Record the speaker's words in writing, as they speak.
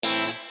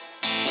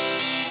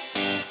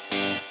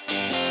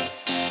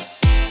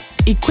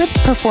Equipped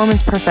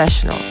Performance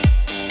Professionals.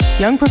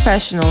 Young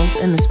professionals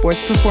in the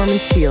sports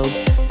performance field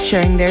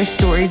sharing their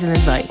stories and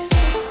advice.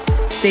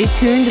 Stay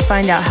tuned to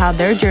find out how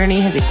their journey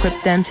has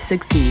equipped them to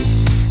succeed,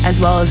 as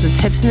well as the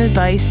tips and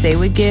advice they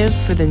would give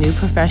for the new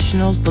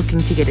professionals looking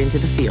to get into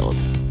the field.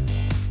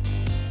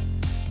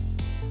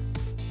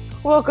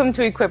 Welcome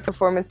to Equipped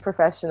Performance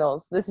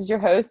Professionals. This is your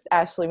host,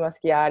 Ashley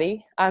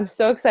Muschiati. I'm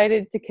so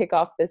excited to kick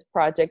off this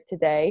project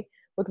today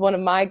with one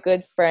of my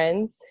good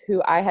friends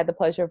who I had the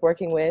pleasure of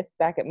working with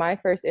back at my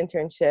first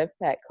internship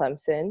at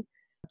Clemson,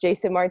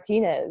 Jason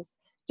Martinez.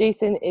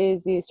 Jason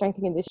is the strength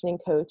and conditioning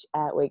coach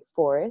at Wake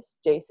Forest.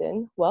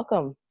 Jason,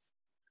 welcome.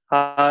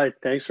 Hi,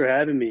 thanks for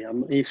having me.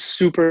 I'm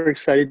super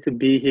excited to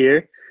be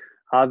here.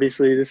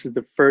 Obviously, this is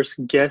the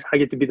first guest. I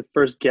get to be the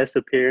first guest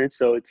appearance,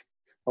 so it's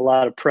a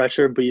lot of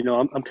pressure, but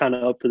I'm kind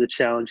of up for the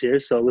challenge here.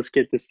 So let's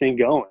get this thing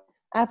going.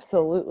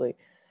 Absolutely.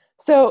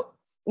 So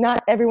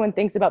not everyone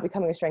thinks about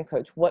becoming a strength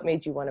coach. What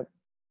made you want to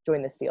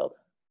join this field?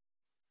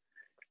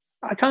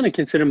 I kind of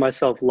consider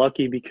myself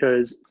lucky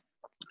because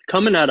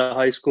coming out of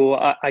high school,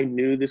 I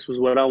knew this was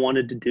what I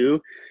wanted to do.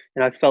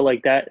 And I felt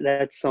like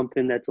that's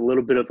something that's a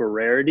little bit of a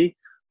rarity,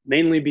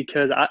 mainly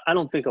because I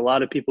don't think a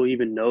lot of people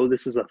even know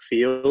this is a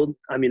field.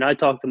 I mean, I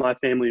talk to my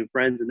family and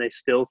friends and they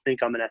still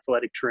think I'm an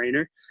athletic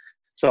trainer.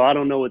 So I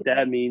don't know what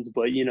that means,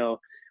 but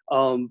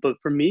but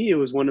for me, it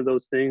was one of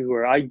those things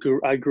where I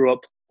grew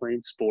up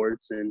playing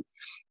sports and,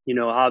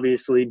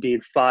 obviously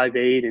being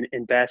 5'8"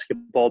 and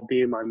basketball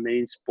being my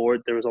main sport,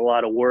 there was a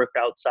lot of work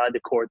outside the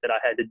court that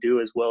I had to do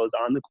as well as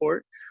on the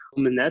court.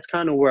 And that's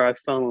kind of where I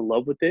fell in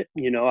love with it.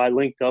 I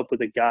linked up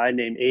with a guy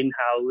named Aiden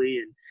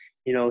Howley,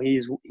 and,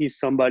 he's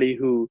somebody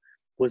who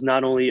was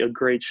not only a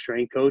great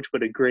strength coach,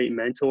 but a great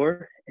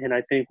mentor. And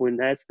I think when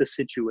that's the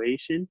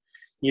situation,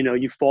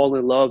 you fall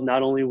in love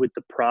not only with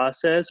the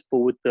process, but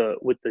with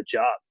the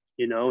job,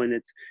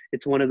 and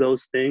it's one of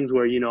those things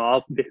where,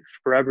 I'll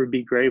forever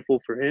be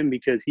grateful for him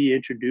because he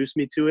introduced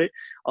me to it.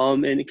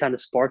 And it kind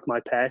of sparked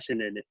my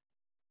passion in it.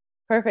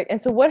 Perfect.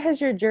 And so what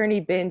has your journey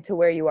been to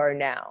where you are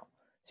now?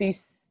 So you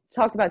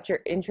talked about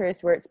your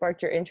interest, where it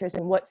sparked your interest,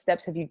 and what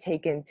steps have you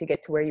taken to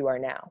get to where you are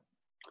now?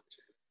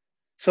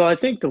 So I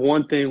think the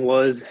one thing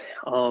was,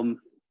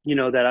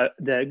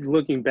 that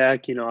looking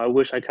back, I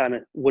wish I kind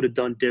of would have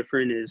done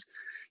different is,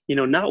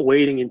 not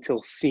waiting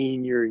until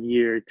senior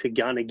year to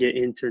kind of get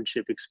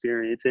internship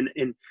experience.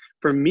 And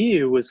for me,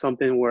 it was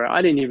something where I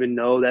didn't even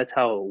know that's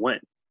how it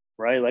went,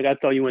 right? Like I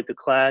thought you went to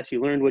class,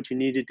 you learned what you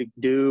needed to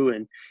do.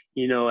 And,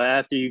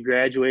 after you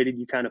graduated,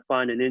 you kind of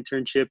find an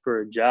internship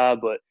or a job.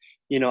 But,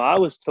 I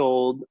was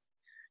told,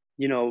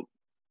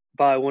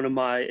 by one of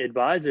my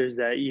advisors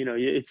that,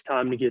 it's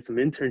time to get some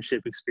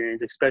internship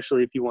experience,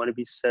 especially if you want to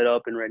be set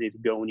up and ready to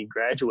go when you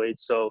graduate.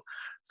 So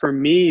for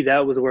me,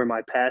 that was where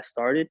my path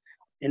started.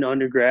 In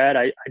undergrad,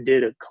 I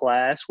did a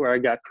class where I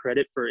got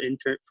credit for an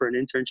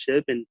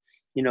internship. And,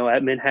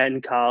 at Manhattan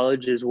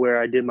College is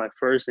where I did my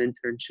first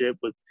internship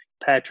with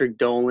Patrick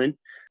Dolan.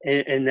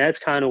 And that's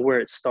kind of where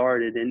it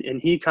started.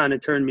 And he kind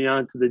of turned me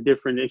on to the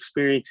different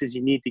experiences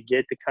you need to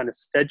get to kind of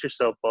set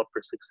yourself up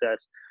for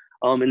success.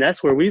 And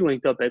that's where we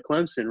linked up at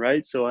Clemson,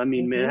 right? So, I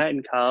mean,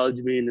 Manhattan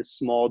College being a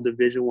small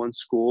Division I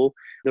school,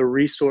 the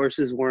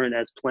resources weren't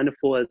as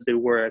plentiful as they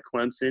were at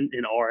Clemson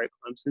and are at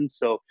Clemson.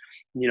 So,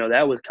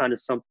 that was kind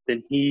of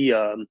something he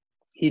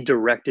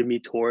directed me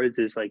towards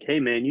is like, hey,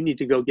 man, you need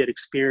to go get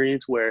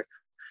experience where,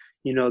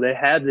 they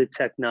have the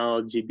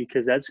technology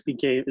because that's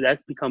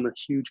become a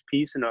huge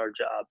piece in our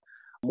job.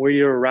 Where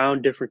you're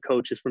around different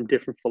coaches from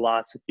different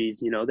philosophies,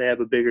 they have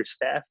a bigger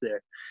staff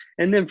there.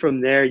 And then from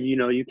there,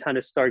 you kind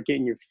of start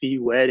getting your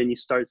feet wet and you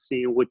start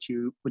seeing what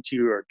you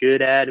are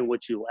good at and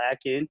what you lack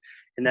in.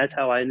 And that's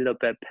how I ended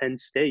up at Penn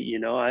State.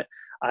 I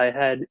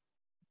had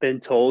been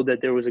told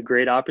that there was a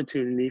great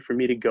opportunity for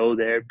me to go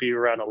there, be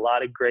around a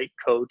lot of great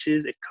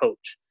coaches and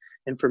coach.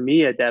 And for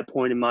me at that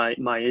point in my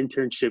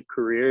internship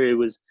career, it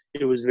was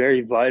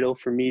very vital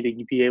for me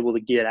to be able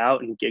to get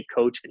out and get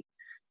coaching.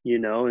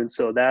 And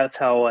so that's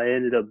how I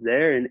ended up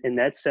there. And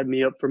that set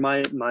me up for my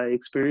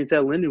experience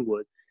at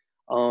Lindenwood.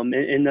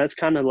 And that's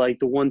kind of like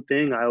the one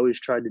thing I always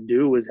tried to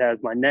do was have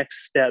my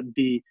next step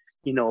be,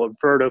 a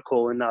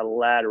vertical and not a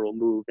lateral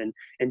move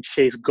and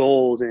chase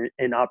goals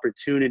and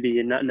opportunity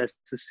and not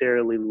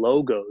necessarily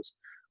logos.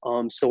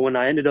 So when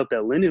I ended up at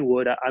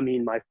Lindenwood, I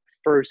mean, my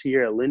first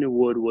year at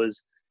Lindenwood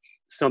was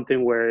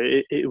something where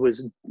it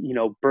was,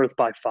 birth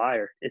by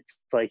fire. It's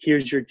like,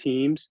 here's your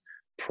teams,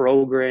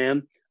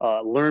 program,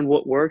 learn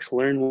what works,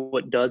 learn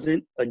what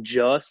doesn't,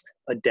 adjust,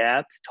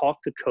 adapt,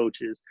 talk to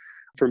coaches.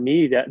 For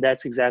me,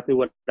 that's exactly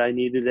what I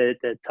needed at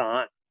that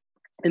time.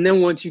 And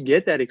then once you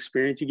get that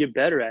experience, you get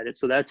better at it.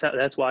 So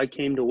that's why I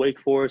came to Wake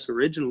Forest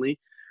originally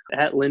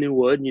at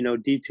Lindenwood,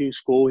 D2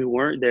 school. We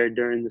weren't there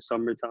during the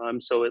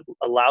summertime. So it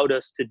allowed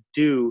us to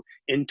do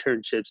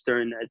internships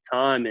during that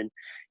time. And,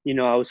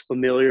 I was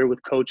familiar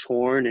with Coach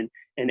Horn and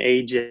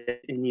AJ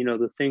and,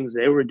 the things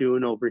they were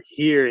doing over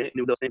here. And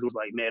those things was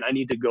like, man, I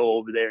need to go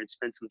over there and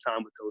spend some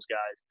time with those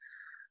guys.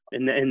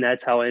 And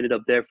that's how I ended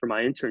up there for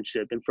my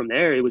internship. And from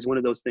there, it was one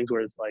of those things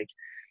where it's like,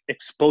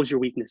 expose your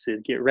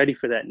weaknesses, get ready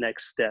for that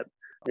next step.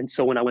 And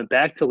so when I went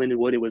back to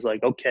Lindenwood, it was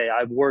like, okay,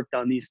 I've worked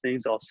on these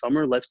things all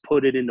summer. Let's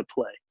put it into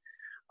play.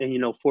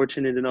 And,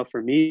 fortunate enough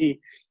for me,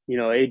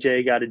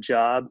 AJ got a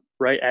job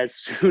right as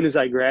soon as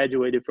I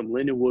graduated from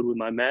Lindenwood with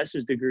my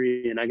master's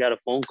degree. And I got a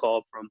phone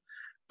call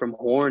from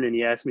Horn, and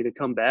he asked me to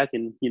come back,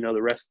 and,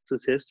 the rest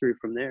is history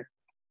from there.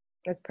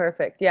 That's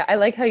perfect. Yeah. I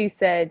like how you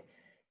said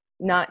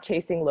not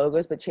chasing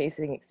logos, but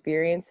chasing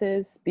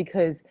experiences,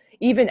 because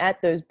even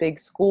at those big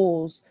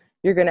schools,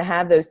 you're going to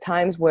have those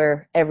times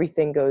where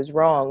everything goes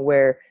wrong,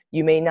 where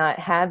you may not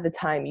have the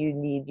time you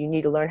need. You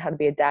need to learn how to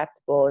be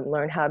adaptable and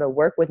learn how to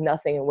work with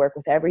nothing and work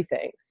with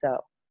everything. So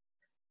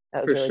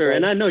that was for really sure. good.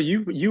 And I know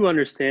you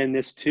understand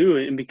this too,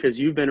 and because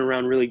you've been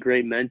around really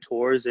great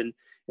mentors and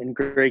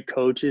great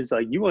coaches,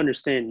 like you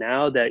understand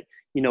now that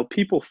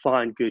people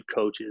find good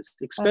coaches,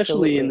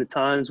 especially in Absolutely. the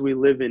times we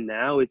live in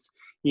now. It's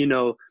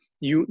you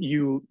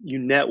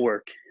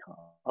network.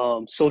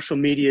 Social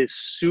media is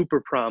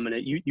super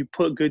prominent. You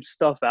put good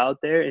stuff out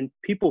there, and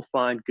people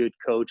find good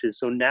coaches.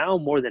 So now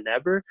more than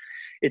ever,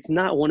 it's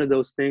not one of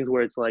those things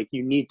where it's like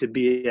you need to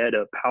be at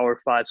a Power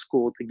 5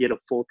 school to get a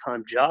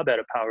full-time job at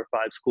a Power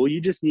 5 school. You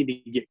just need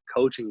to get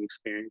coaching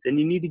experience, and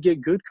you need to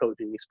get good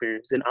coaching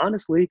experience. And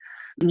honestly,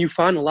 you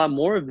find a lot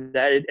more of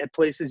that at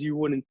places you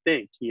wouldn't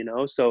think.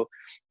 So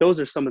those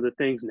are some of the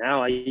things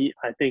now. I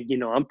think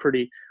I'm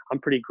pretty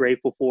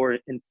grateful for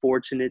it and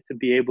fortunate to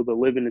be able to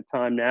live in a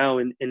time now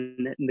and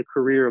the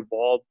career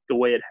evolved the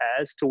way it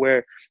has, to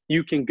where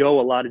you can go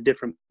a lot of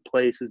different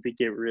places to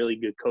get really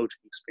good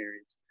coaching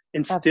experience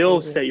and still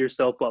Absolutely. set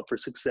yourself up for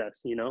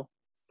success,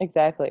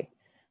 Exactly.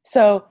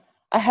 So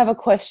I have a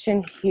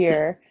question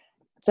here.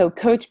 So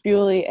Coach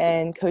Bewley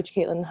and Coach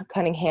Caitlin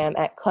Cunningham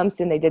at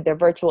Clemson, they did their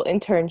virtual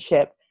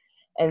internship,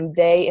 and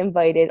they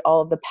invited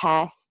all of the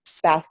past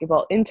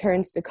basketball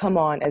interns to come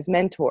on as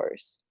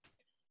mentors.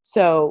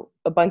 So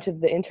a bunch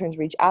of the interns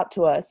reached out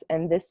to us,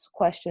 and this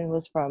question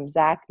was from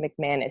Zach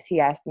McManus. He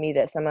asked me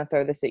this. I'm going to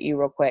throw this at you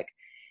real quick.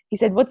 He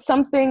said, what's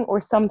something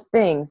or some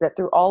things that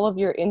through all of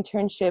your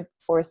internship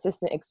or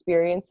assistant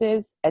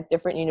experiences at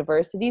different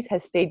universities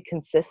has stayed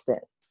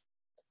consistent?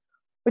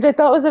 Which I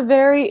thought was a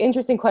very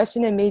interesting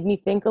question and made me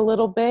think a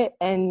little bit.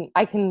 And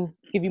I can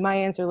give you my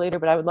answer later,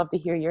 but I would love to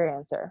hear your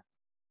answer.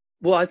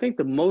 Well, I think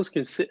the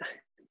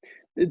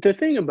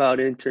thing about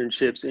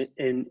internships,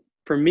 and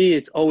for me,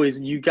 it's always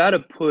you got to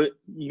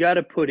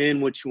put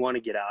in what you want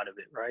to get out of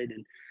it, right?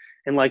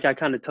 And like I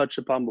kind of touched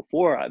upon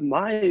before,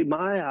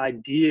 my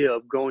idea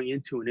of going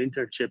into an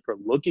internship or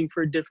looking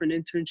for different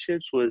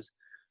internships was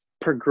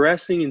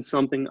progressing in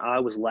something I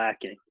was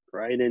lacking,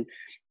 right? And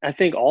I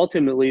think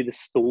ultimately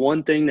the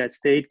one thing that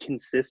stayed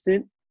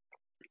consistent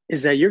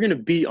is that you're going to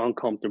be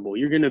uncomfortable.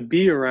 You're going to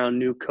be around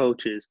new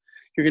coaches.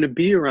 You're going to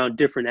be around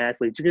different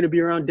athletes. You're going to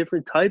be around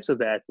different types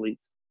of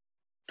athletes.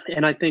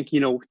 And I think,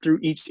 through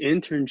each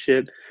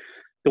internship,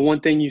 the one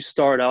thing you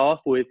start off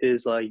with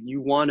is like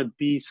you want to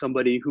be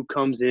somebody who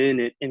comes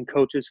in and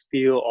coaches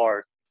feel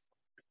are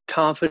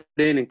confident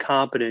and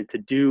competent to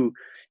do,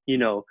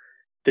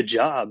 the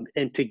job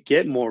and to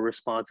get more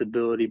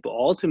responsibility. But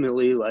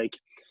ultimately, like,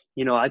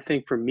 I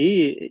think for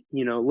me,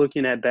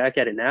 looking back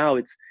at it now,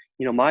 it's,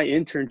 my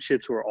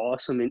internships were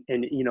awesome.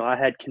 And I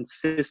had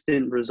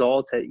consistent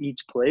results at each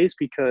place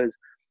because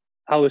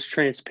I was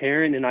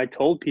transparent and I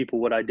told people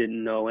what I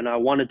didn't know, and I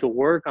wanted to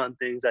work on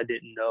things I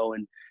didn't know.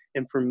 And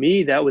for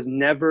me, that was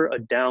never a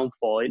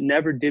downfall. It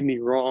never did me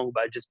wrong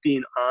by just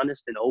being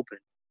honest and open.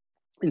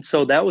 And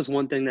so that was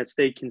one thing that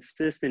stayed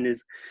consistent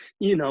is,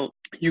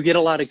 you get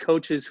a lot of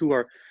coaches who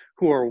are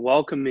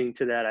welcoming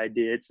to that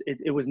idea.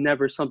 It was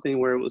never something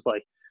where it was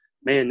like,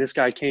 man, this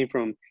guy came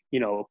from,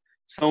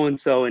 so and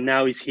so and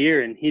now he's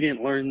here and he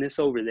didn't learn this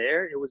over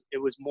there.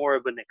 It was more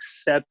of an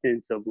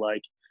acceptance of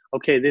like,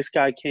 okay, this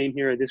guy came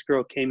here or this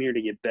girl came here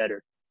to get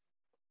better.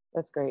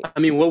 That's great. I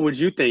mean, what would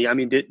you think? I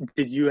mean, did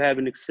you have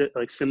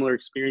like similar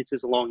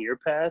experiences along your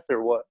path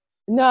or what?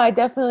 No, I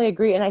definitely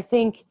agree. And I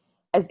think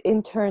as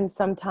interns,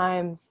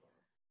 sometimes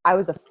I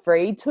was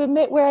afraid to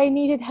admit where I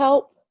needed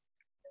help.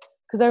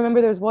 Because I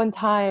remember there was one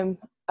time,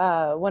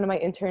 one of my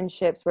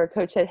internships where a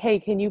coach said, hey,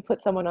 can you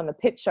put someone on the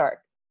pit shark?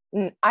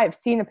 And I've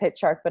seen a pit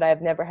shark, but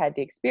I've never had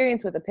the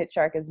experience with a pit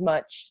shark as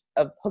much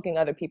of hooking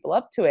other people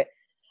up to it.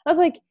 I was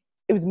like,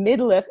 it was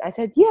mid-lift. I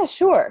said, yeah,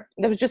 sure.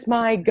 That was just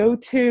my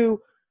go-to.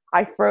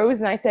 I froze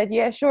and I said,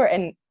 yeah, sure.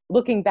 And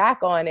looking back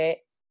on it,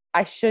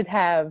 I should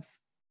have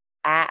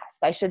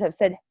asked. I should have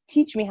said,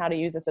 teach me how to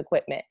use this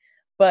equipment.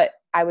 But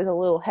I was a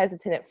little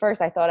hesitant at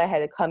first. I thought I had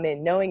to come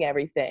in knowing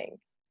everything.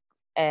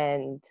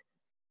 And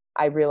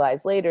I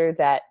realized later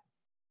that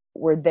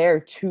we're there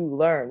to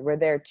learn. We're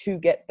there to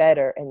get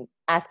better. And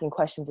asking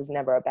questions is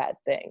never a bad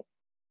thing.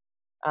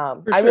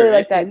 For I really sure.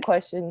 like that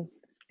question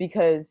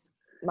because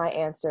my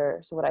answer,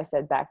 so what I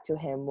said back to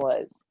him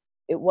was,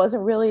 it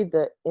wasn't really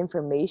the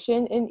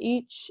information in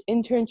each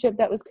internship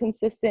that was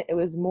consistent. It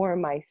was more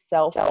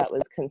myself that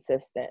was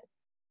consistent.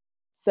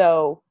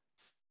 So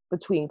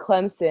between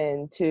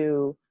Clemson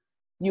to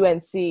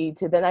UNC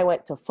to then I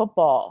went to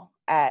football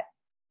at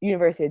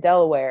University of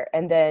Delaware,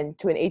 and then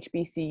to an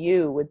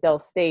HBCU with Del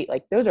State.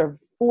 Like, those are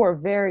four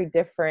very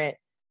different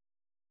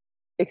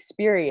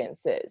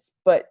experiences,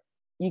 but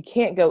you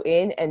can't go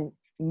in and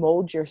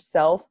mold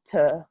yourself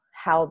to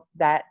how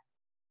that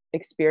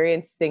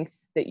experience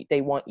thinks that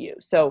they want you.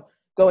 So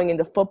going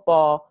into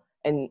football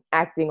and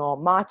acting all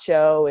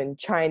macho and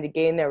trying to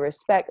gain their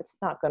respect, it's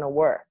not going to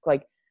work.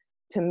 Like,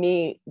 to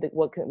me,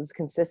 what was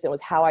consistent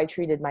was how I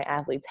treated my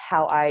athletes,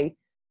 how I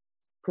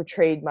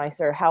portrayed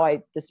myself, how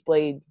I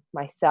displayed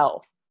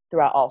myself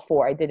throughout all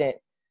four. I didn't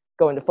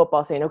go into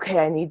football saying, okay,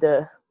 I need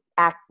to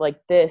act like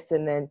this,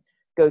 and then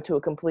go to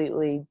a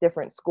completely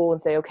different school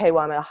and say, okay,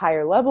 well, I'm at a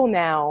higher level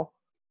now,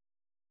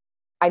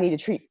 I need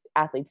to treat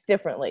athletes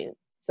differently.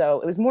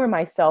 So it was more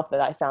myself that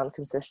I found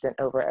consistent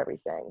over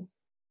everything.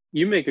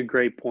 You make a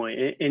great point,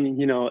 and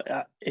you know,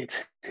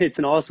 it's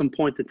an awesome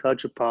point to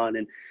touch upon.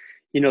 And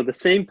you know, the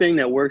same thing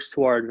that works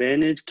to our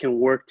advantage can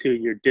work to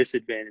your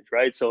disadvantage,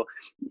 right? So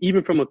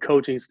even from a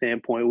coaching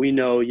standpoint, we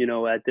know, you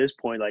know, at this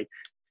point, like,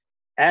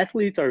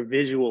 athletes are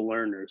visual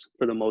learners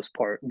for the most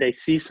part. They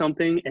see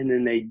something and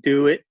then they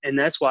do it. And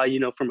that's why,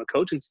 you know, from a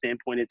coaching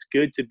standpoint, it's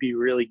good to be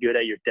really good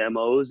at your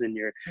demos and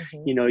your,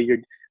 Mm-hmm. you know, your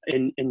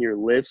and your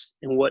lifts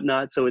and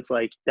whatnot. So it's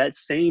like that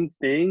same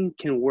thing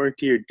can work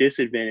to your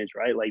disadvantage,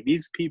 right? Like,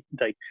 these people,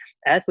 like,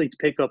 athletes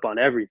pick up on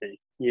everything,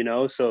 you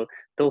know, so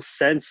they'll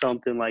sense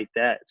something like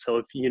that. So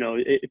if, you know,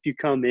 if you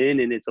come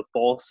in and it's a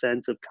false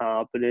sense of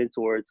confidence,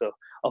 or it's a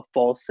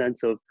false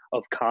sense of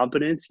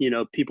competence, you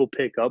know, people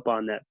pick up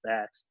on that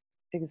fast.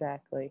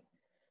 Exactly.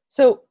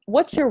 So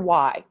what's your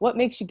why? What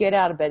makes you get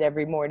out of bed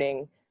every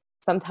morning,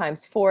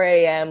 sometimes 4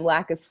 a.m.,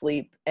 lack of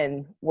sleep,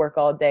 and work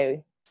all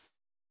day?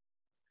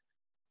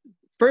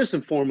 First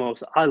and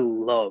foremost, I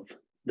love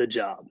the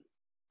job.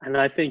 And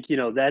I think, you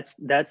know, that's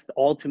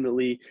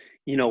ultimately,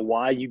 you know,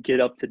 why you get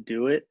up to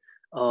do it.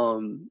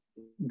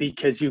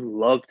 Because you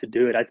love to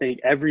do it. I think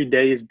every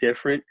day is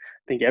different.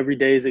 I think every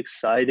day is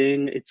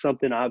exciting. It's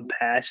something I'm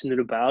passionate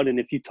about. And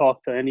if you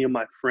talk to any of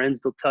my friends,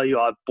 they'll tell you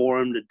I bore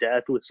them to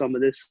death with some of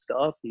this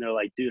stuff. And they're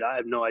like, dude, I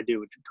have no idea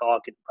what you're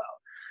talking about.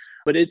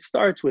 But it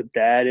starts with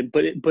that. And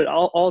but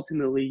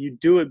ultimately, you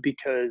do it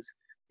because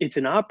it's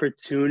an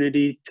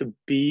opportunity to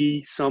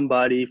be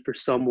somebody for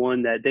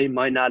someone that they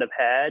might not have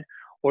had,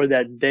 or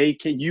that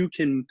you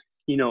can,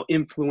 you know,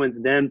 influence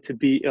them to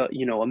be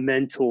you know, a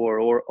mentor,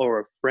 or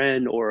a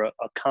friend, or a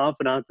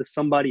confidant to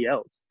somebody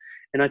else.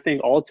 And I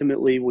think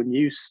ultimately, when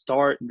you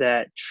start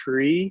that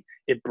tree,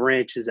 it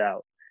branches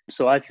out.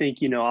 So I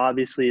think, you know,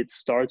 obviously it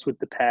starts with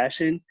the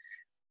passion,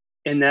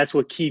 and that's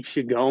what keeps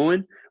you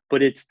going,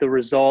 but it's the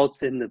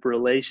results and the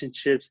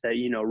relationships that,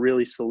 you know,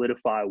 really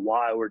solidify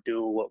why we're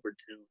doing what we're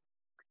doing.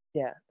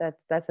 Yeah,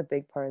 that's a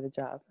big part of the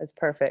job. That's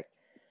perfect.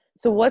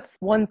 So what's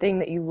one thing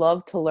that you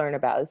love to learn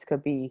about? This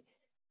could be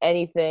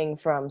anything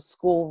from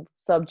school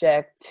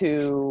subject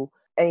to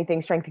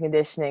anything strength and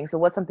conditioning. So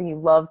what's something you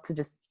love to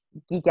just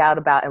geek out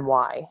about, and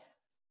why?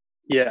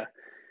 Yeah.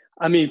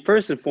 I mean,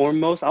 first and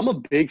foremost, I'm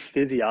a big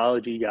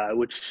physiology guy,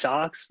 which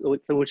shocks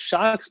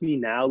me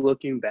now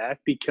looking back,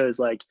 because,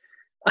 like,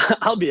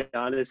 I'll be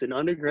honest, in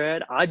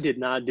undergrad, I did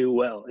not do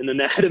well in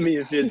anatomy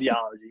and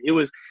physiology. It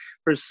was,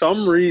 for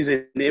some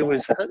reason, it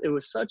was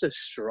such a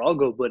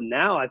struggle. But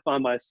now I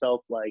find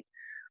myself, like,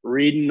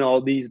 reading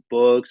all these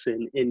books,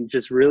 and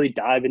just really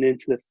diving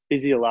into the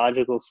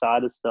physiological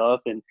side of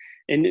stuff.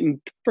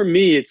 And for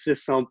me, it's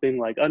just something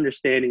like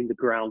understanding the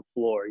ground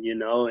floor, you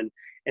know,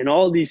 and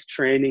all these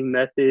training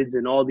methods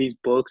and all these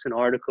books and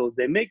articles,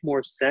 they make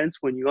more sense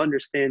when you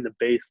understand the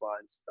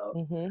baseline stuff.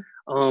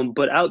 Mm-hmm.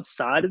 But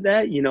outside of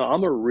that, you know,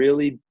 I'm a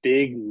really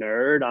big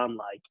nerd on,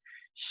 like,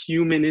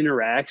 human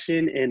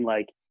interaction and,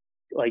 like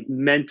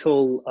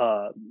mental,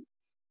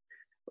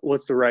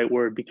 what's the right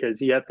word?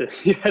 Because you have to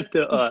you have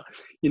to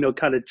you know,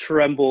 kind of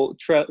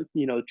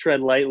you know, tread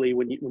lightly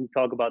when you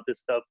talk about this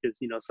stuff, because,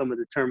 you know, some of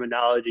the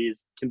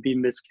terminologies can be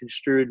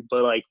misconstrued.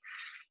 But, like,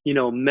 you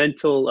know,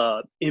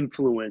 mental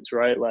influence,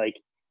 right? Like,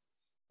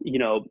 you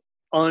know,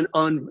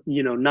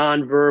 you know,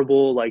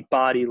 nonverbal, like,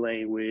 body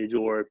language,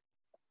 or,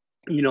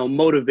 you know,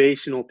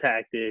 motivational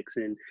tactics,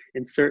 and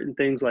certain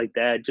things like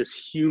that.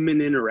 Just human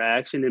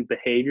interaction and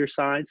behavior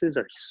sciences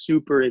are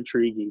super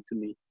intriguing to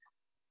me.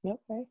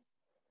 Okay.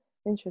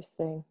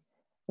 Interesting.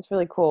 That's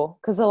really cool.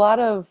 Because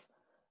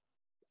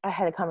I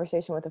had a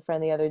conversation with a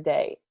friend the other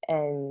day,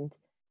 and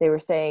they were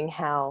saying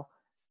how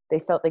they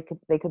felt they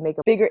could make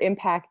a bigger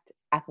impact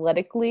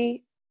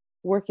athletically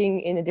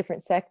working in a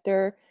different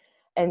sector.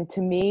 And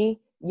to me,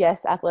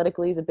 yes,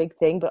 athletically is a big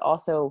thing, but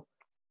also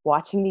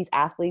watching these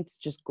athletes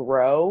just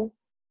grow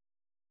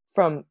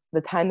from the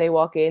time they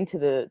walk in to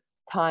the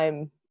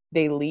time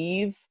they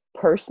leave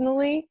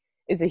personally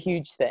is a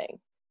huge thing.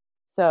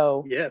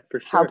 So Yeah,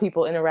 for how sure.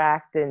 people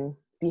interact and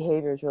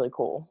behavior is really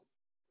cool.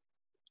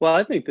 Well,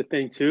 I think the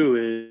thing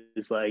too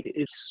is, like,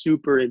 it's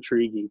super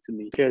intriguing to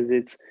me, because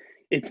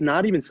it's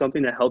not even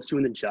something that helps you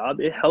in the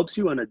job. It helps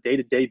you on a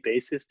day-to-day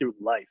basis through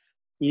life.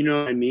 You know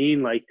what I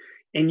mean? Like,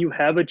 and you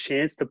have a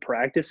chance to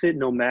practice it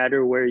no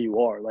matter where you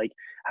are. Like,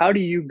 how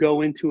do you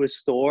go into a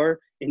store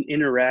and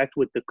interact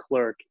with the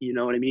clerk? You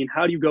know what I mean?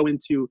 How do you go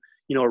into,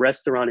 you know, a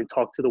restaurant and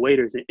talk to the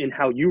waiters, and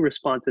how you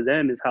respond to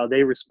them is how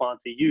they respond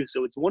to you.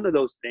 So it's one of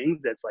those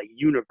things that's like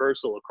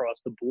universal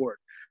across the board.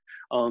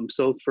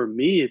 So for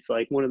me, it's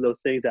like one of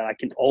those things that I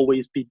can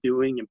always be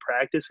doing and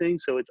practicing.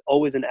 So it's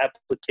always an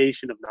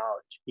application of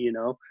knowledge, you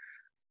know?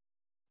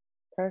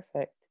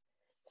 Perfect.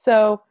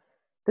 So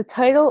the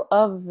title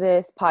of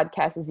this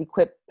podcast is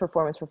Equip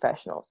Performance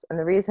Professionals. And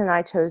the reason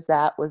I chose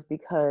that was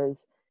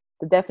because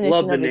the definition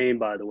Love the of name,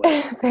 by the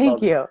way.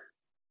 Thank you.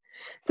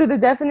 So the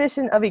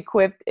definition of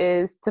equipped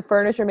is to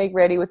furnish or make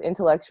ready with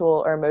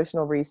intellectual or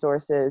emotional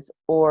resources,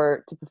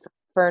 or to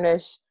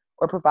furnish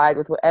or provide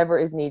with whatever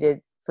is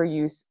needed for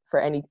use for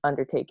any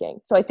undertaking.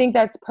 So I think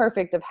that's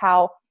perfect of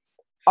how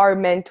our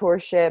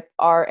mentorship,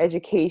 our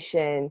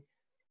education,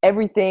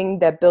 everything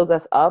that builds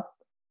us up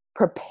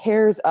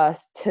prepares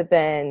us to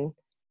then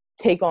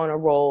take on a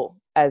role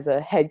as a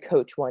head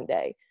coach one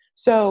day.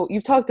 So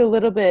you've talked a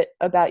little bit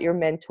about your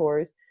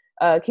mentors.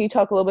 Can you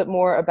talk a little bit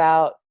more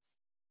about,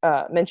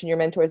 mention your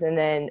mentors and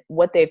then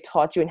what they've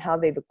taught you and how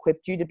they've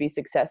equipped you to be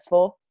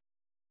successful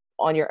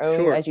on your own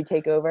Sure. as you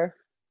take over?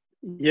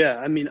 Yeah,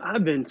 I mean,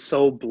 I've been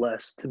so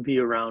blessed to be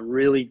around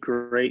really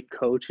great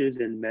coaches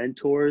and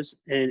mentors,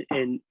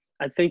 and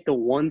I think the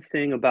one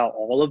thing about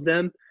all of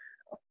them,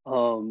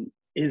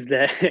 is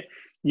that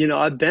you know,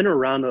 I've been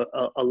around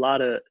a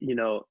lot of, you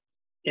know,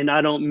 and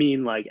I don't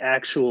mean like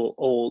actual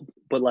old,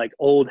 but like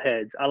old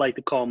heads. I like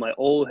to call them my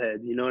old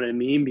heads. You know what I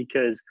mean?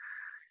 Because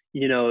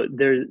you know,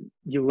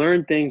 you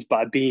learn things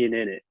by being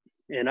in it.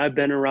 And I've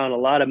been around a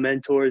lot of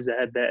mentors that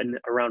have been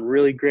around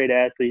really great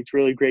athletes,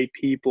 really great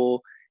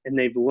people, and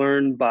they've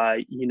learned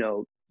by, you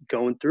know,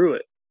 going through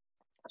it.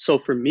 So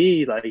for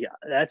me, like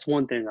that's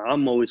one thing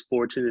I'm always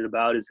fortunate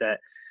about is that,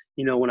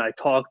 you know, when I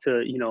talk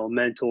to, you know, a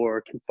mentor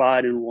or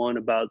confide in one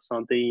about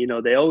something, you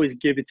know, they always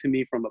give it to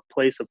me from a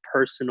place of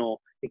personal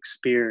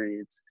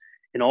experience.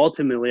 And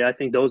ultimately, I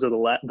think those are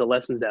the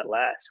lessons that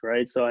last,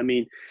 right? So, I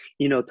mean,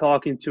 you know,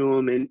 talking to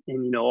them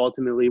you know,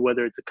 ultimately,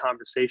 whether it's a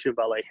conversation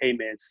about like, hey,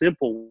 man,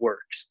 simple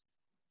works,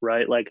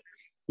 right? Like,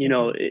 you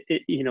know, Mm-hmm.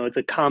 you know, it's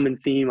a common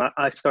theme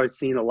I start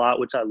seeing a lot,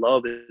 which I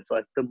love. It's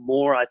like the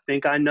more I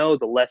think I know,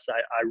 the less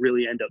I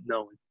really end up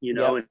knowing, you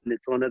know. Yep. And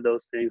it's one of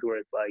those things where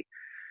it's like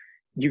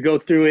you go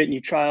through it and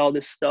you try all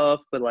this stuff,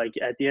 but like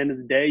at the end of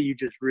the day, you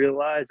just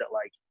realize that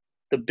like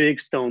the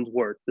big stones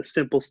work, the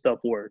simple stuff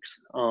works.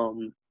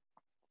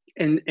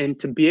 And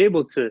to be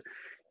able to,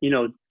 you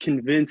know,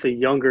 convince a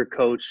younger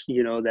coach,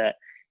 you know, that,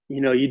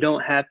 you know, you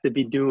don't have to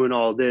be doing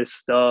all this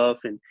stuff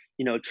and,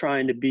 you know,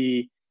 trying to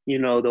be, you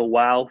know, the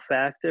wow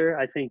factor.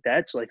 I think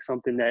that's like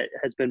something that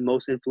has been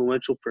most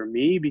influential for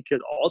me, because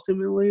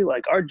ultimately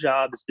like our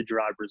job is to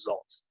drive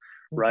results,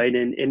 Mm-hmm. right?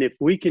 And if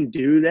we can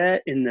do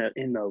that in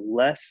the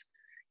less,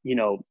 you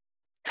know,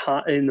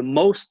 time, in the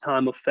most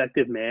time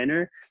effective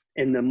manner,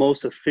 in the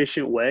most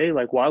efficient way,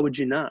 like why would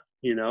you not,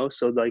 you know?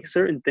 So like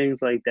certain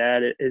things like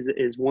that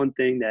is one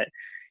thing that,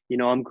 you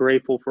know, I'm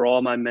grateful for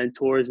all my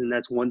mentors, and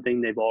that's one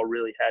thing they've all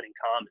really had in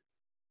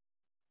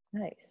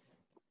common. Nice.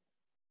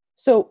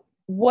 So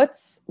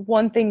what's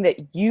one thing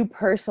that you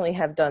personally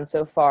have done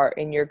so far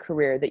in your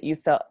career that you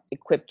felt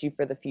equipped you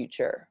for the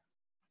future?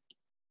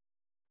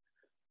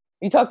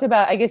 You talked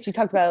about, I guess you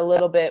talked about a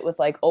little bit with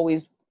like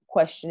always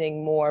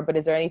questioning more, but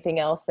is there anything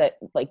else that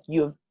like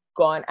you have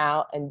gone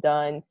out and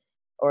done,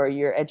 or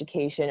your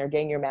education or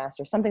getting your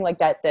master, something like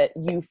that, that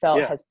you felt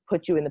Yeah, has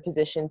put you in the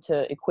position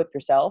to equip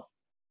yourself?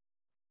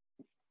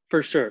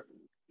 for sure.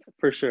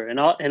 For sure.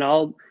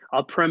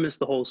 I'll premise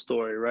the whole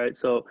story, right?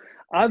 So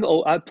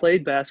I've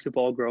played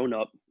basketball growing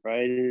up,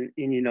 right? And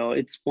you know,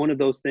 it's one of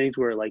those things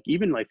where like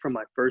even like from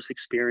my first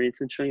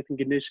experience in strength and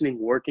conditioning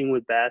working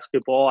with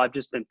basketball, I've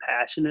just been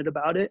passionate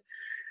about it.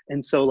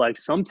 And so like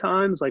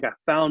sometimes like I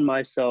found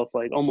myself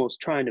like almost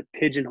trying to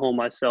pigeonhole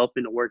myself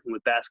into working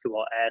with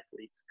basketball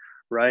athletes,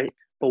 right?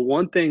 But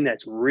one thing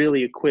that's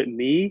really equipped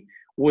me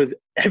was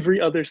every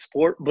other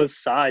sport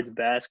besides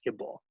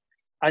basketball.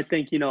 I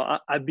think, you know,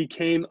 I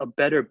became a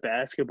better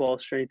basketball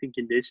strength and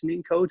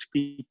conditioning coach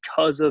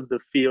because of the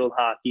field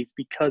hockeys,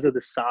 because of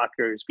the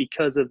soccers,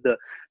 because of the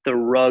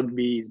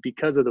rugbies,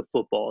 because of the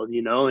footballs,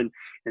 you know, and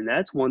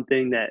that's one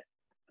thing that,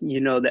 you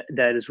know,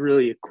 that has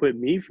really equipped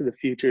me for the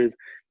future. Is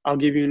I'll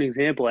give you an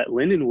example at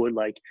Lindenwood,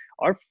 like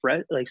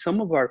like some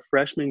of our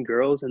freshman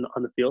girls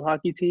on the field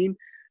hockey team.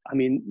 I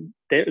mean,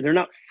 they're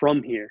not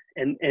from here,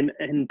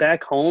 and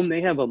back home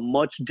they have a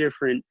much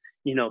different,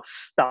 you know,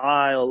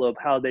 style of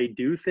how they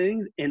do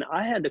things. And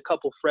I had a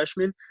couple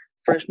freshman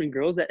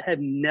girls that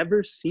had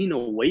never seen a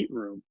weight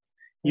room,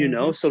 you Mm-hmm.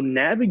 know. So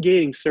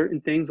navigating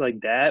certain things like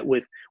that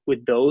with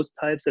those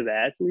types of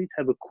athletes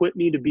have equipped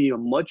me to be a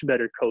much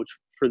better coach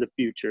for the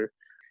future,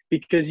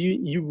 because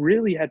you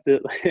really have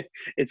to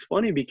it's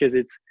funny because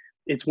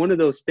it's one of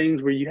those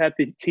things where you have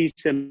to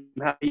teach them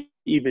how to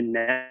even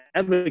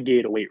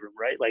navigate a weight room,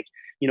 right? Like,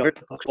 you know,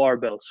 a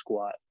barbell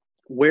squat,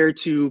 where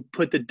to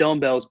put the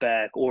dumbbells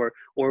back, or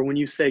when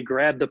you say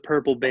grab the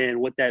purple band,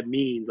 what that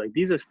means. Like,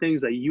 these are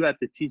things that you have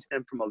to teach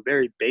them from a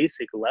very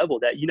basic level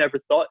that you never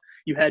thought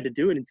you had to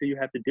do it until you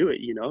have to do it,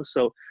 you know?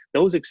 So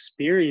those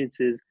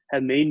experiences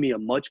have made me a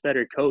much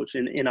better coach.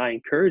 And I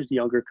encourage the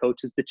younger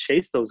coaches to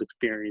chase those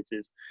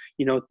experiences,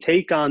 you know,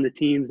 take on the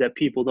teams that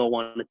people don't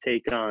want to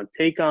take on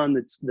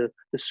the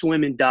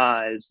swim and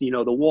dives, you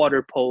know, the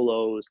water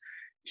polos,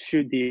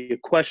 shoot the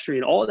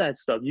equestrian, all that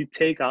stuff. You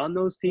take on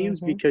those teams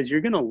because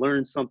you're going to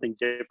learn something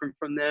different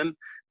from them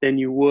than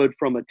you would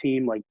from a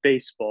team like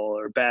baseball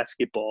or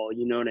basketball,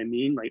 you know what I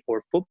mean? Like,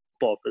 or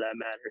football for that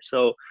matter.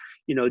 So,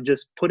 you know,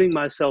 just putting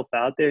myself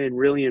out there and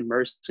really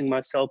immersing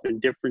myself in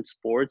different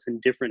sports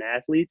and different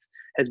athletes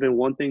has been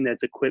one thing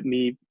that's equipped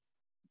me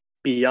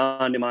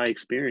beyond my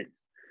experience.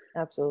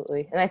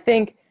 Absolutely. And I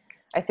think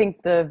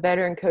the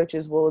veteran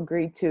coaches will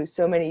agree too.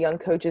 So many young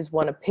coaches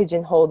want to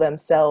pigeonhole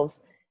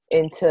themselves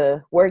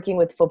into working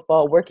with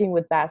football, working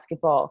with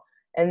basketball,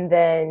 and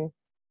then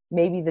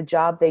maybe the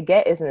job they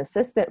get is an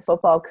assistant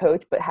football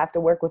coach, but have to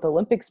work with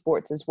Olympic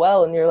sports as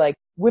well. And you're like,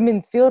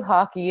 women's field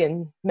hockey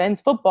and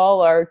men's football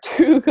are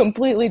two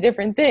completely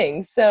different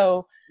things.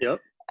 So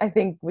yep. I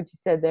think what you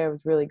said there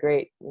was really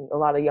great. A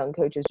lot of young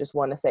coaches just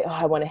want to say, oh,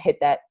 I want to hit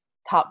that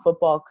top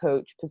football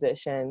coach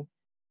position.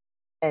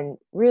 And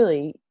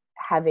really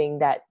having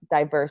that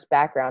diverse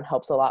background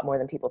helps a lot more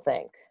than people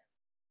think.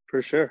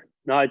 For sure.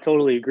 No, I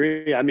totally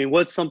agree. I mean,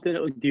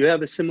 do you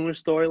have a similar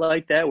story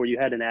like that where you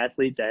had an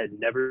athlete that had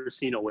never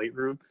seen a weight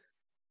room?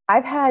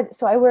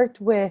 I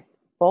worked with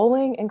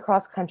bowling and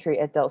cross country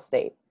at Del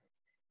State.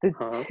 The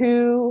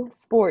two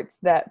sports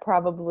that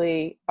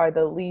probably are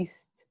the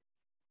least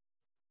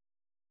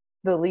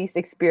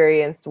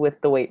experienced with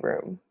the weight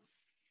room.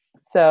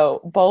 So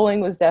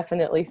bowling was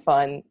definitely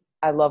fun.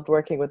 I loved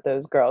working with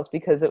those girls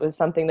because it was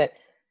something that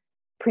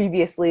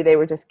previously they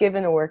were just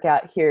given a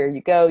workout. Here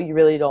you go. You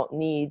really don't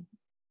need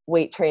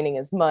weight training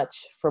as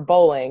much for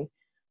bowling,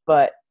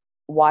 but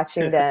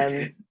watching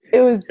them,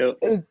 it was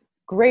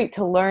great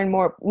to learn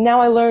more.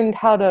 Now I learned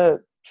how to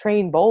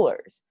train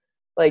bowlers.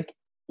 Like,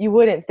 you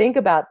wouldn't think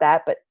about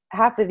that, but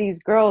half of these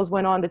girls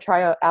went on to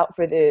try out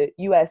for the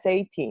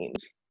USA team.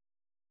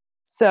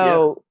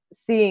 So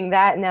seeing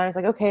that now, it's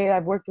like, okay,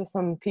 I've worked with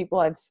some people,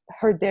 I've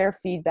heard their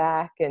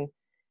feedback, and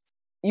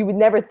you would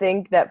never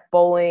think that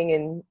bowling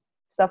and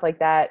stuff like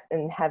that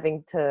and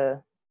having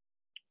to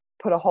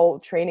put a whole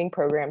training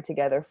program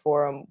together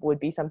for them would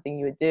be something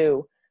you would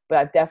do. But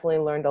I've definitely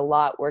learned a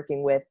lot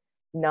working with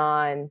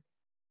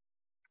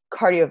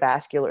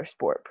non-cardiovascular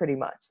sport, pretty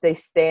much. They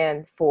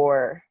stand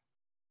for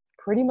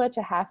pretty much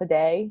a half a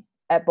day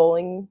at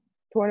bowling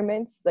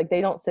tournaments. Like,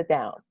 they don't sit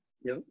down.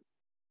 Yep.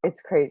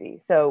 It's crazy.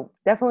 So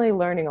definitely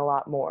learning a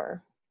lot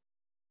more.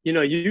 You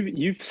know,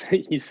 you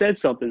said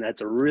something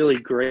that's a really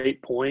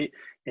great point,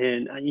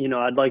 and you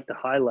know, I'd like to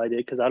highlight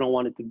it because I don't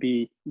want it to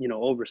be, you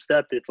know,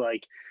 overstepped. It's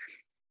like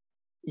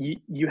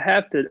you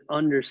have to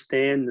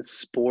understand the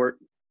sport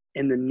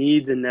and the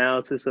needs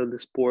analysis of the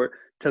sport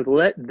to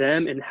let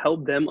them and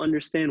help them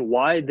understand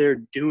why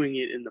they're doing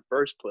it in the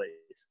first place.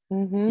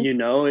 You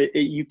know,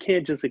 you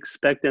can't just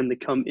expect them to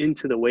come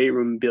into the weight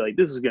room and be like,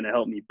 this is going to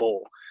help me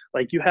bowl.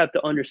 Like, you have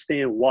to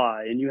understand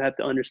why, and you have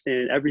to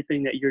understand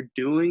everything that you're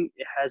doing.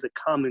 It has a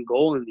common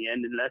goal in the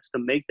end, and that's to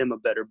make them a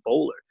better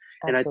bowler.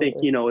 Absolutely. And I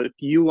think, you know, if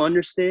you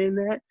understand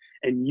that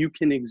and you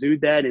can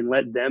exude that and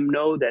let them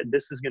know that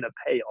this is going to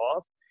pay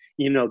off,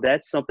 you know,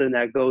 that's something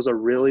that goes a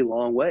really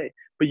long way.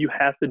 But you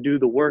have to do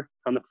the work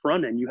on the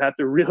front end. You have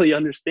to really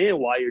understand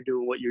why you're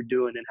doing what you're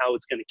doing and how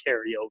it's going to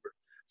carry over.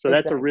 So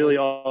That's a really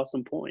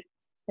awesome point.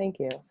 Thank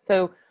you.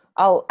 So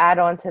I'll add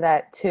on to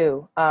that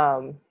too.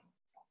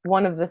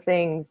 One of the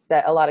things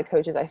that a lot of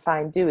coaches I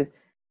find do is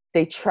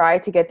they try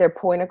to get their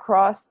point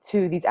across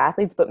to these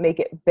athletes, but make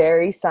it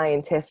very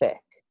scientific.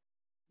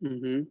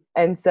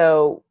 And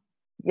so,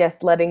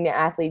 yes, letting the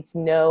athletes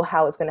know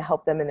how it's going to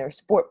help them in their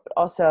sport, but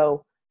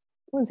also,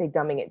 I wouldn't say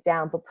dumbing it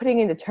down, but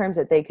putting into terms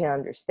that they can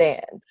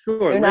understand.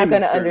 Sure, they're not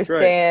going to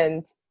understand.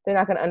 Right. They're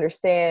not going to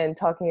understand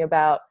talking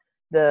about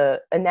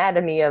the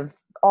anatomy of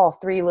all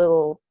three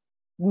little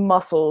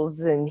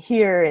muscles and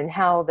here and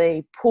how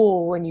they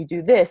pull when you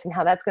do this and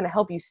how that's going to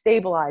help you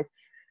stabilize.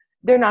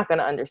 They're not going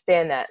to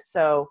understand that.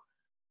 So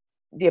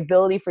the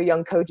ability for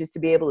young coaches to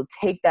be able to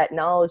take that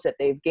knowledge that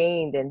they've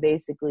gained and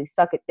basically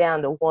suck it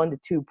down to 1 to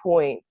 2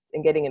 points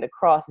and getting it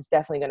across is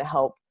definitely going to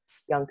help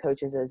young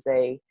coaches as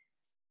they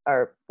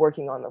are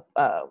working on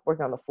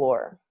the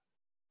floor.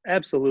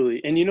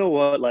 Absolutely. And you know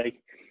what,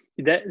 like,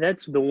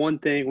 that's the one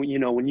thing, you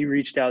know, when you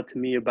reached out to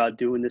me about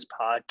doing this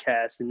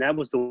podcast, and that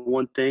was the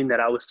one thing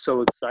that I was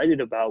so excited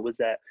about, was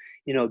that,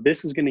 you know,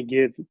 this is going to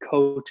give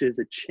coaches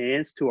a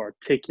chance to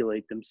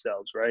articulate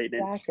themselves, right?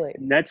 Exactly.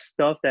 And that's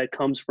stuff that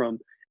comes from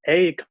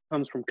it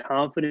comes from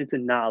confidence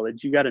and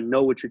knowledge. You got to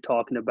know what you're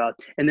talking about.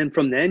 And then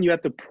from then you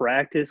have to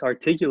practice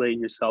articulating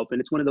yourself.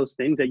 And it's one of those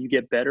things that you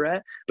get better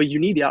at, but you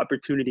need the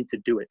opportunity to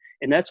do it.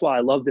 And that's why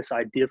I love this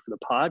idea for the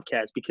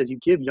podcast, because you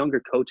give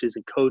younger coaches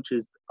and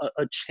coaches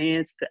a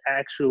chance to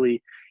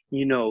actually,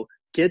 you know,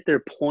 get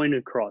their point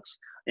across.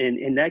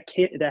 And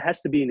that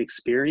has to be an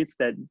experience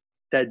that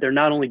they're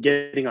not only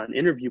getting on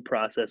interview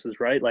processes,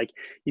 right? Like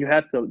you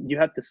have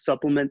to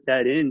supplement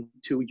that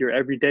into your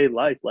everyday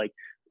life, like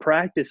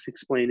practice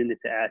explaining it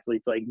to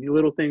athletes, like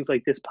little things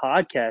like this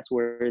podcast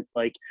where it's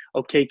like,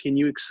 okay, can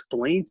you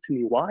explain to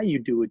me why you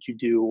do what you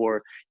do?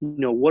 Or,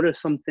 what are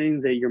some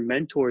things that your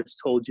mentors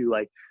told you?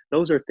 Like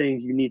those are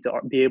things you need to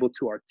be able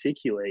to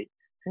articulate.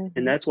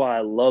 And that's why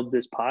I love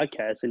this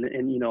podcast. And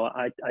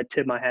I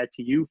tip my hat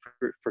to you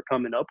for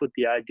coming up with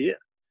the idea.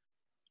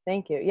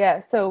 Thank you.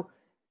 Yeah. So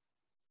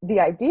the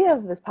idea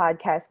of this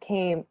podcast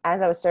came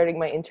as I was starting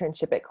my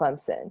internship at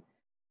Clemson.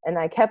 And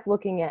I kept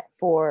looking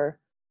for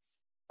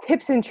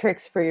tips and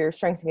tricks for your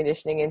strength and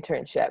conditioning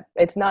internship.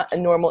 It's not a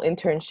normal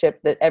internship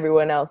that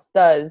everyone else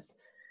does.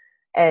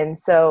 And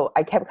so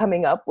I kept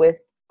coming up with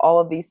all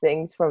of these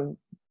things from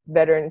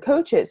veteran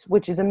coaches,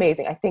 which is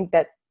amazing. I think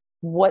that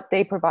what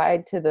they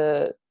provide to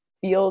the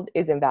field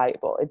is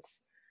invaluable.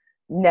 It's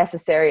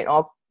necessary, and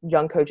all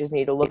young coaches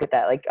need to look at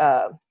that. Like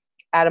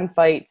Adam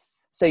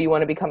Feight's So You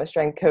Want to Become a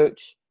Strength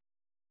Coach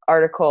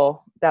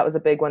article, that was a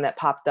big one that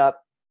popped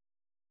up.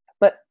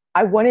 But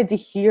I wanted to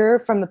hear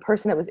from the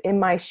person that was in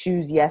my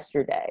shoes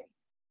yesterday.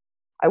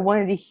 I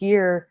wanted to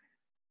hear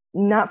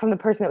not from the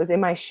person that was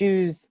in my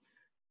shoes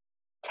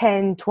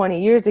 10,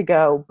 20 years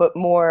ago, but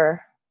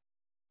more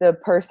the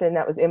person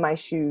that was in my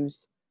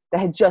shoes that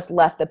had just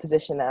left the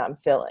position that I'm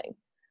filling.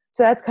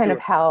 So that's kind of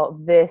how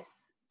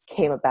this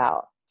came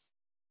about.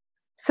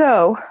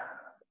 So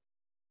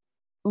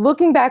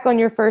looking back on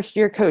your first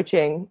year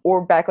coaching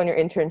or back on your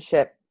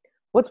internship,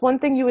 what's one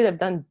thing you would have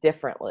done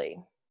differently?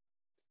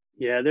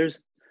 Yeah, I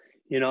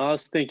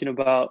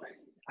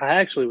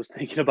actually was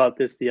thinking about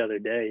this the other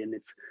day, and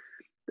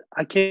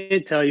I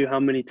can't tell you how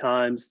many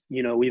times,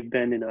 we've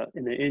been in an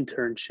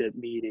internship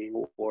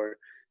meeting or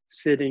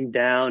sitting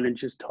down and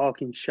just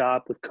talking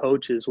shop with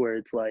coaches where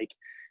it's like,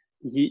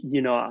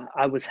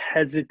 I was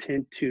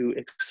hesitant to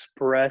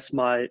express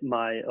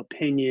my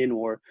opinion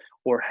or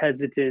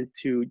hesitant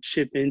to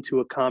chip into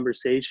a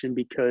conversation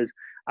because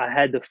I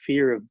had the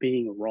fear of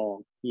being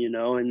wrong,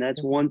 and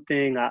that's one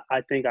thing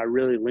I think I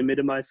really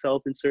limited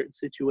myself in certain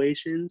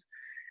situations.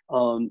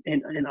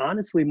 And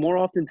honestly, more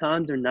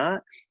oftentimes than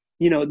not,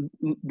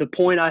 the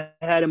point I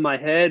had in my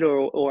head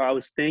or I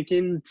was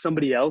thinking,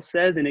 somebody else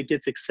says, and it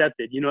gets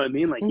accepted. You know what I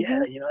mean? Like, yeah,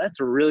 that's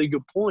a really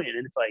good point.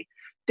 And it's like,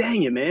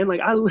 dang it, man.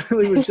 Like I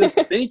literally was just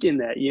thinking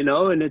that,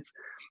 and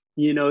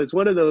it's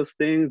one of those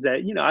things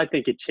that, I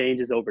think it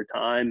changes over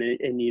time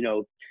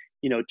and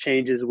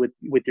changes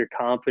with your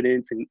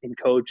confidence and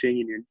coaching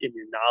and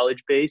your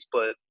knowledge base.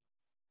 But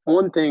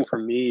one thing for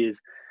me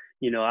is,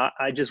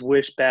 I just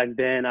wish back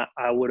then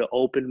I would have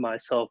opened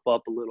myself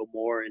up a little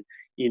more and,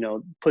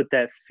 put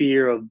that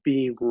fear of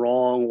being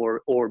wrong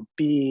or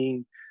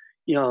being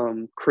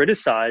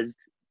criticized.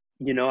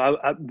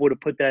 I would have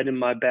put that in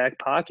my back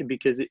pocket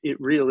because it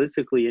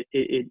realistically,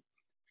 it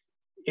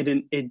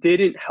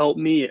didn't help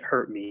me. It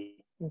hurt me,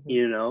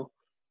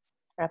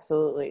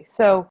 Absolutely.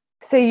 So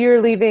say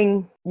you're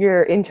leaving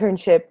your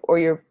internship or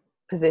your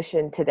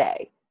position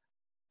today.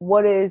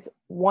 What is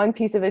one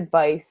piece of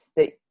advice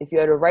that if you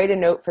had to write a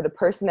note for the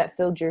person that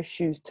filled your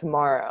shoes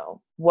tomorrow,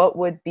 what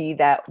would be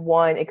that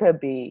one? It could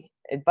be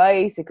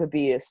advice, it could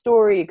be a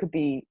story, it could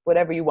be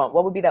whatever you want.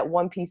 What would be that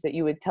one piece that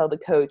you would tell the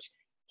coach,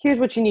 here's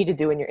what you need to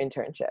do in your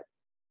internship?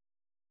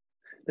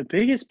 The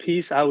biggest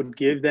piece I would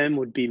give them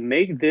would be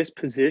make this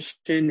position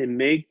and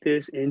make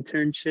this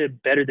internship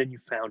better than you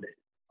found it.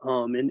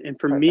 And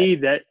for Perfect. me,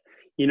 that,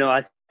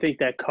 I think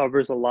that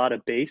covers a lot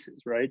of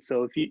bases, right?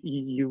 So if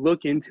you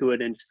look into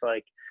it and just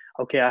like,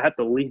 okay, I have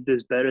to leave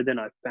this better than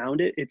I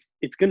found it.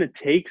 It's going to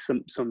take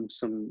some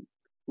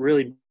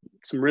really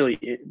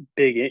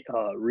big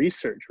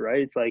research,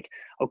 right? It's like,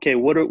 okay,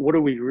 what are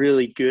we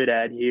really good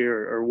at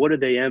here, or what do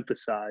they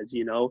emphasize?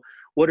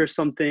 What are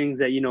some things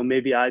that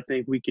maybe I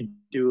think we could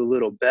do a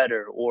little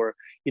better, or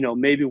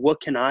maybe what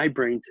can I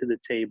bring to the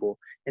table?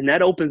 And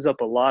that opens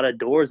up a lot of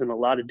doors and a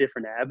lot of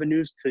different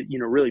avenues to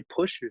really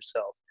push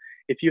yourself.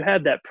 If you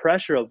have that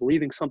pressure of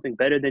leaving something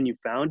better than you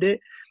found it,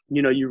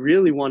 you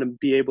really want to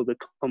be able to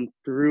come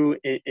through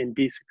and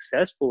be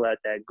successful at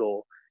that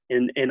goal.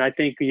 And I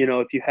think,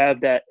 if you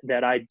have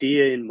that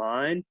idea in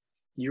mind,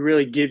 you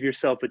really give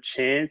yourself a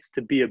chance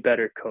to be a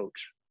better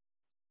coach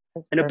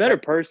and a better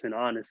person,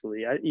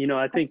 honestly. I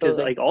think because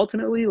like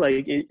ultimately,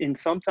 like in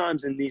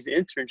sometimes in these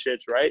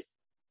internships, right,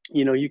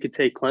 you could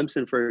take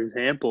Clemson, for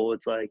example.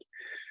 It's like,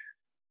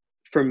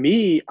 for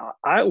me,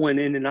 I went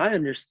in and I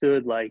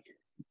understood, like,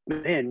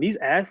 man, these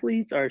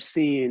athletes are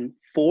seeing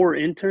 4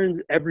 interns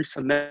every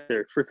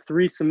semester for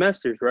 3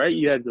 semesters, right?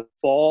 You have the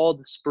fall,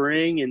 the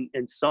spring,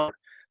 and summer.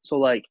 So,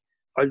 like,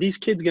 are these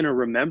kids going to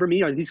remember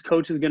me? Are these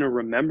coaches going to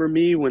remember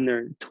me when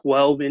they're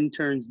 12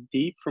 interns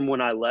deep from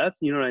when I left?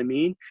 You know what I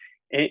mean?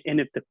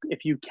 And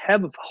if you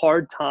have a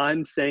hard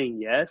time saying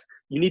yes,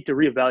 you need to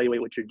reevaluate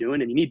what you're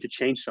doing and you need to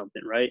change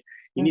something, right?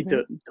 You need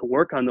to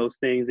work on those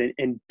things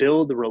and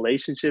build the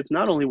relationships,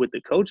 not only with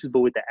the coaches, but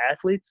with the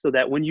athletes, so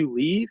that when you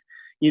leave,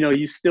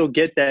 you still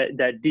get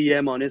that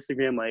DM on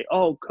Instagram like,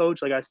 oh,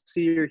 coach, like I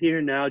see you're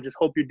here now. Just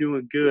hope you're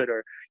doing good.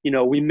 Or,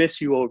 we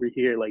miss you over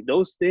here. Like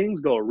those things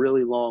go a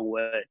really long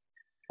way.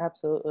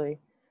 Absolutely.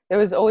 There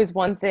was always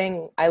one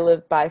thing I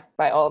lived by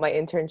all my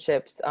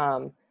internships.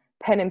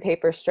 Pen and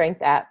Paper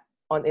Strength app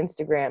on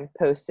Instagram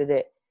posted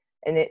it,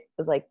 and it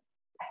was like,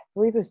 I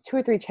believe it was 2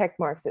 or 3 check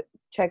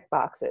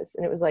boxes,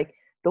 and it was like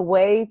the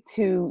way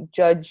to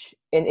judge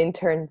an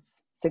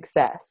intern's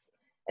success.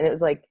 And it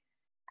was like,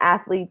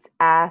 athletes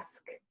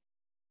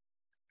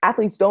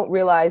don't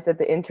realize that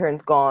the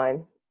intern's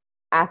gone.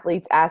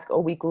 Athletes ask a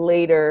week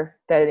later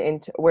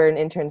where an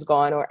intern's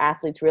gone, or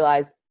athletes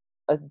realize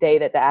a day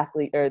that the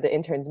athlete or the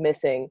intern's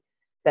missing,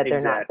 that they're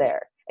not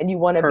there. And you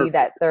want to be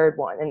that third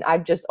one. And I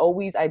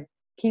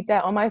keep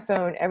that on my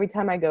phone every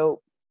time I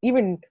go,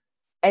 even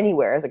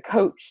anywhere as a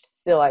coach.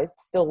 I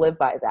still live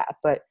by that.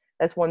 But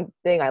that's one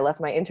thing I left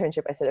my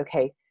internship. I said,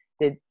 okay,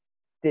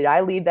 did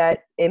I leave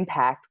that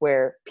impact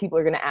where people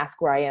are going to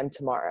ask where I am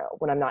tomorrow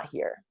when I'm not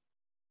here?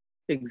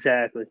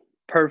 Exactly.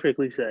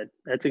 Perfectly said.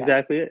 That's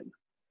exactly it.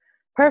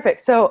 Perfect.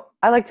 So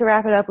I like to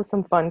wrap it up with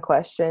some fun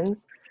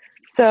questions.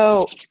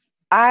 So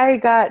I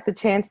got the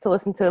chance to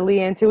listen to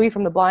Leanne Tui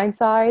from The Blind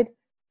Side.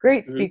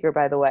 Great speaker,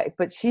 by the way.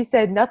 But she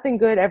said nothing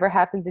good ever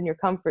happens in your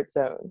comfort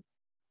zone.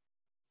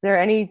 Is there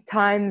any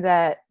time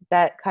that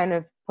kind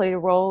of played a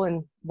role,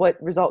 and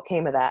what result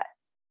came of that?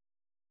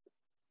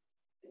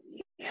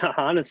 Yeah,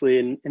 honestly,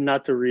 and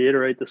not to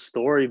reiterate the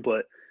story,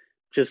 but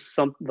just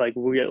something like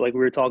we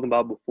were talking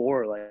about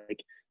before,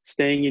 like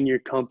staying in your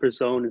comfort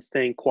zone and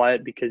staying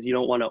quiet because you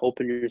don't want to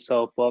open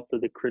yourself up to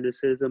the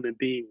criticism and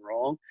being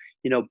wrong.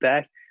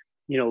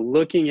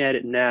 Looking at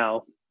it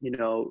now,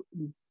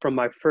 from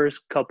my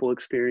first couple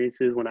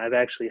experiences when I've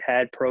actually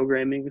had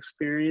programming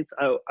experience,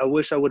 I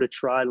wish I would have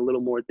tried a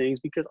little more things,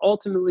 because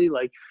ultimately,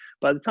 like,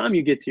 by the time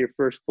you get to your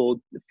first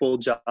full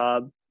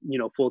job,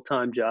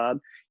 full-time job,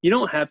 you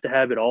don't have to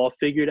have it all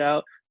figured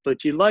out,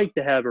 but you like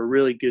to have a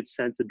really good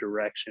sense of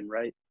direction,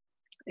 right?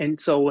 And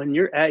so when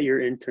you're at your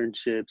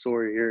internships,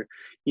 or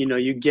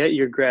you get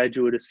your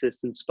graduate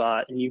assistant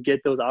spot and you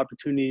get those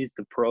opportunities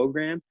to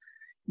program,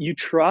 you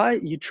try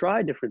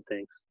different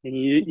things, and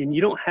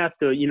you don't have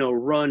to,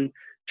 run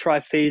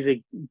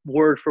triphasic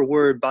word for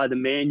word by the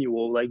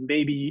manual. Like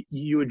maybe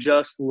you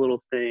adjust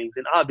little things,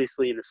 and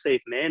obviously in a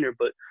safe manner,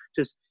 but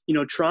just,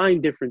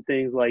 trying different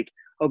things. Like,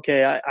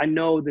 okay, I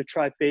know the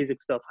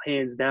triphasic stuff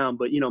hands down,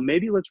 but,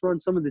 maybe let's run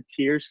some of the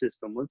tier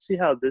system. Let's see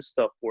how this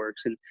stuff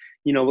works. And,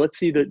 let's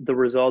see the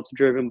results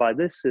driven by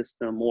this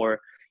system. Or,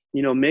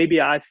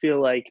 maybe I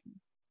feel like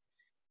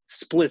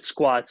split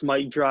squats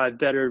might drive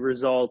better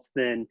results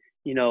than,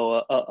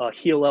 a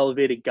heel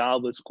elevated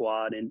goblet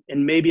squat.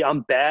 And maybe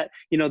I'm bad.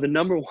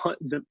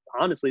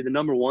 Honestly, the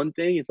number one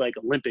thing is like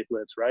Olympic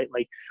lifts, right?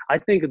 Like, I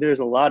think there's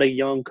a lot of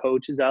young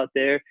coaches out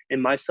there,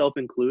 and myself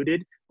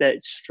included, that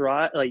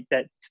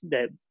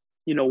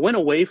went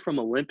away from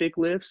Olympic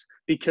lifts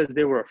because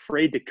they were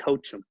afraid to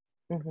coach them.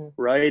 Mm-hmm.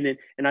 Right.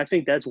 And I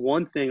think that's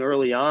one thing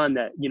early on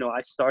that,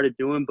 I started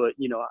doing, but,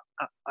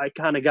 I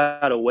kind of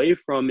got away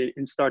from it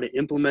and started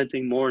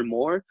implementing more and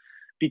more,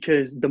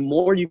 because the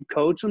more you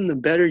coach them, the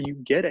better you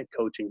get at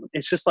coaching them.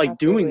 It's just like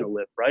Absolutely. Doing a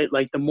lift, right?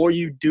 Like the more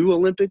you do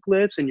Olympic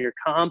lifts and your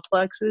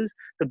complexes,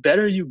 the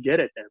better you get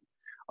at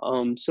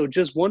them. So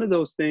just one of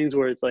those things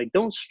where it's like,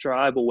 don't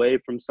strive away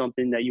from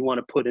something that you want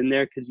to put in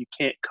there because you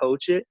can't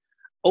coach it.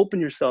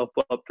 Open yourself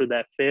up for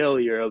that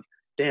failure of,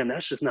 damn,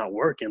 that's just not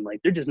working.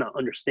 Like, they're just not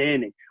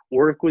understanding.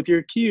 Work with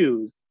your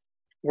cues,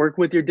 work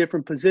with your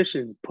different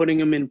positions, putting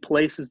them in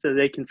places that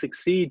they can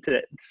succeed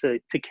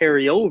to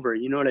carry over.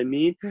 You know what I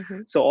mean?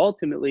 Mm-hmm. So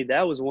ultimately,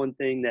 that was one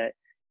thing that,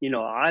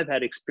 I've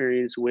had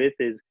experience with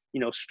is,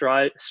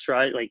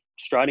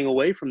 striding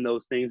away from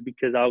those things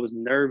because I was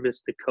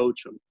nervous to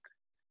coach them.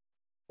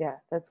 Yeah,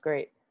 that's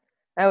great.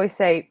 I always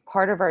say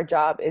part of our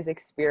job is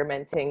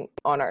experimenting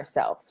on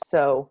ourselves.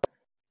 So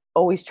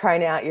always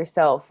trying out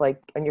yourself,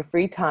 like on your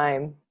free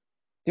time,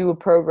 do a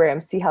program,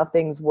 see how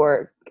things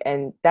work.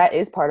 And that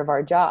is part of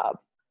our job.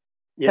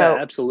 Yeah,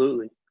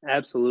 absolutely.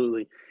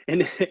 Absolutely.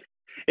 And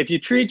if you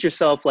treat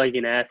yourself like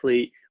an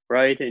athlete,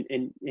 right,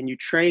 and you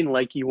train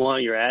like you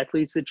want your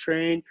athletes to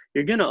train,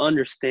 you're going to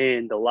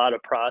understand a lot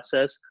of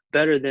process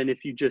better than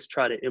if you just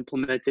try to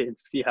implement it and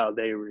see how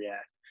they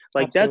react.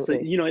 Like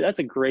Absolutely. That's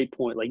a great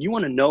point. Like, you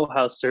want to know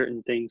how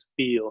certain things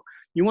feel.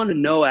 You want to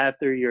know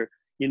after your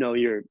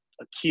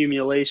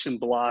accumulation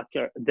block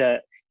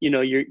that,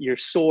 you're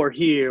sore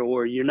here,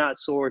 or you're not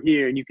sore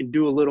here, and you can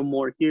do a little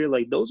more here.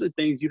 Like, those are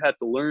things you have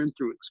to learn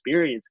through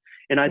experience.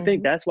 And I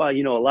think that's why,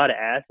 a lot of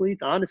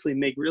athletes honestly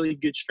make really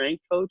good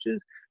strength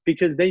coaches,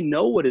 because they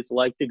know what it's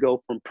like to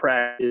go from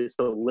practice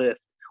to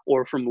lift,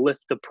 or from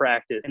lift to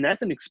practice. And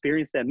that's an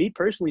experience that me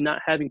personally,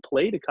 not having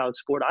played a college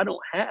sport, I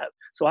don't have.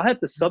 So I have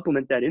to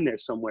supplement that in there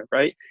somewhere,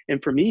 right?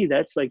 And for me,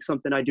 that's like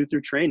something I do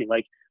through training.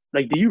 Like,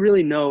 do you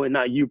really know, and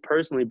not you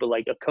personally, but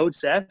like a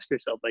coach, ask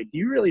yourself, like, do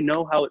you really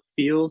know how it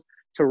feels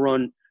to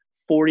run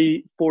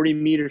 40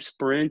 meter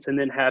sprints and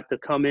then have to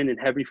come in and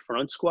heavy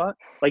front squat.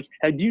 Like,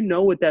 do you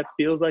know what that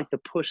feels like to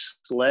push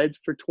sleds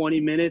for 20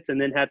 minutes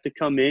and then have to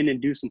come in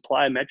and do some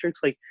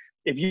plyometrics? Like,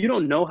 if you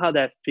don't know how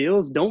that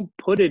feels, don't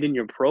put it in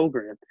your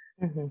program.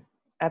 Mm-hmm.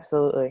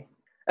 Absolutely.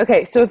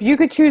 Okay, so if you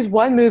could choose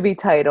one movie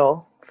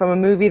title from a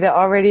movie that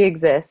already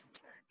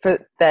exists for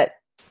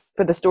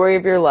the story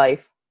of your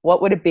life,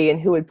 what would it be and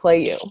who would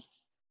play you?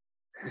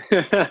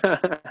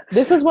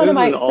 This was one of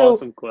my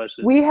awesome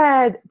question. We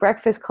had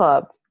Breakfast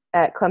Club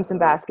at Clemson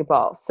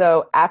basketball.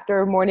 So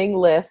after morning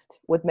lift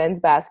with men's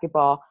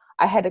basketball,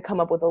 I had to come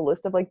up with a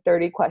list of like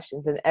 30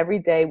 questions, and every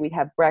day we'd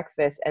have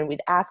breakfast and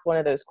we'd ask one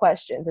of those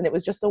questions, and it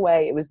was just a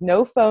way, it was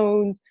no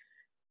phones,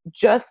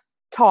 just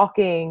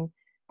talking,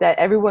 that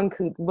everyone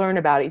could learn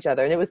about each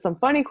other. And it was some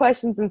funny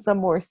questions and some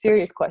more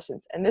serious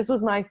questions. And this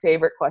was my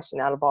favorite question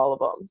out of all of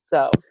them.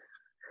 So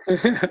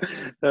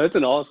that's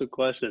an awesome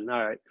question.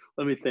 All right,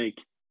 let me think.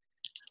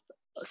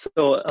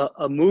 So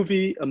a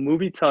movie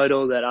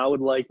title that I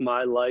would like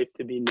my life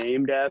to be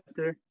named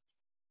after.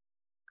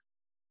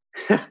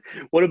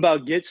 What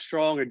about Get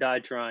Strong or Die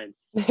Trying?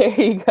 There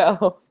you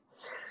go.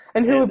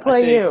 And who would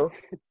play you?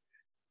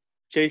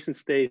 Jason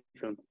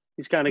Statham.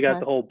 He's kind of got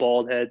the whole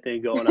bald head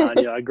thing going on.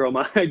 You know, I grow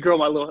my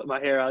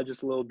hair out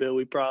just a little bit.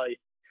 We probably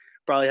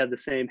have the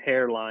same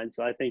hairline,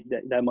 so I think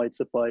that might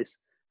suffice.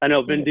 I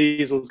know Vin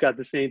Diesel's got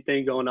the same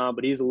thing going on,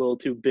 but he's a little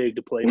too big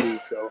to play me.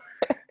 So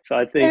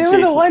I think it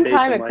was the one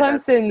time at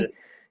Clemson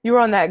you were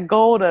on that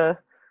goal to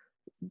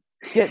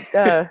get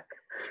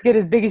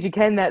as big as you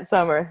can that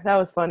summer. That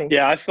was funny.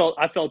 Yeah, I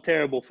felt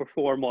terrible for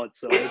 4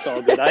 months, so it's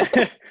all good. I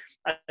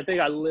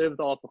think I lived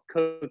off of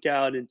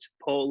Cookout and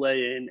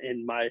Chipotle,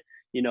 and my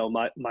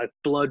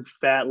blood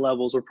fat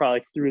levels were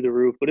probably through the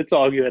roof, but it's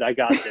all good. I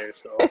got there.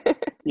 So,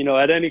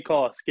 at any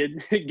cost,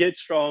 get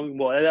strong.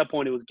 Well, at that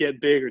point it was get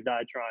big or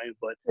die trying,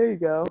 but there you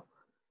go.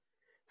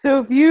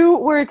 So if you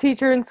were a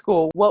teacher in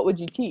school, what would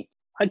you teach?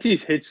 I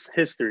teach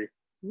history.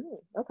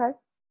 Okay.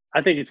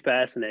 I think it's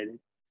fascinating.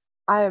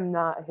 I am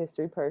not a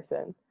history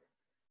person.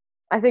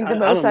 I think the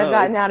most I've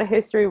gotten out of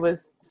history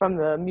was from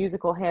the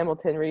musical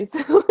Hamilton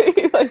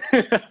recently. Like,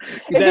 if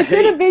it's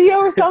in a video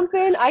or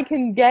something, I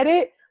can get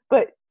it,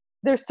 but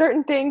there's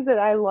certain things that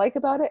I like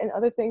about it and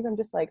other things I'm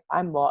just like,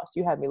 I'm lost.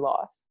 You have me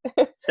lost.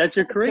 That's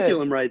your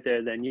curriculum right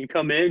there. Then you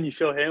come in, you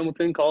show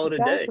Hamilton, call it a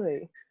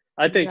day.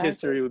 I think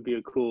history would be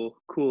a cool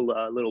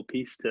little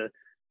piece to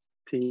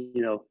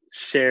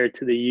share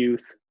to the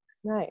youth.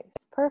 Nice.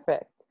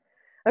 Perfect.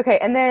 Okay.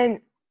 And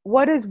then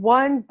what is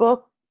one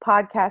book,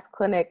 podcast,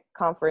 clinic,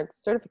 conference,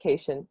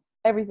 certification,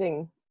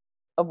 everything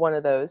of one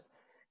of those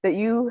that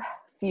you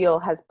feel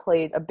has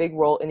played a big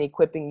role in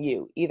equipping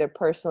you, either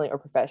personally or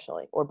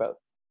professionally, or both?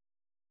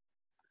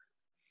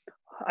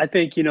 I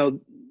think,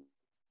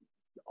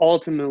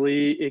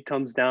 ultimately it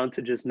comes down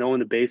to just knowing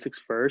the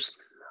basics first.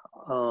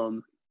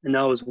 And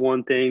that was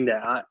one thing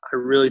that I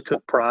really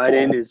took pride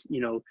in is,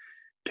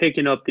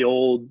 picking up the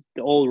old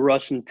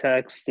Russian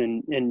texts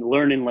and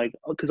learning, like,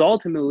 because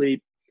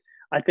ultimately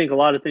I think a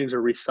lot of things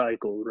are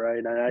recycled, right?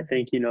 And I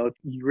think, if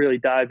you really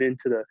dive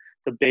into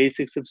the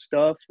basics of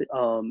stuff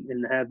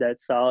and have that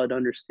solid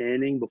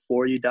understanding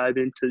before you dive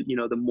into,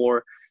 the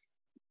more,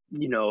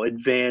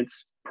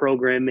 advanced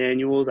program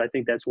manuals, I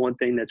think that's one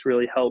thing that's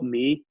really helped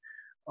me.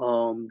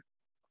 And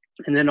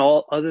then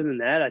other than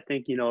that, I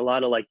think, a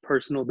lot of like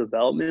personal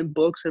development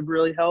books have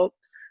really helped.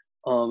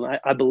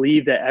 I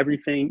believe that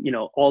everything,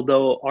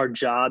 although our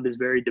job is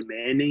very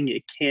demanding,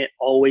 it can't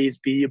always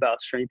be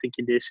about strength and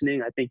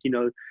conditioning. I think,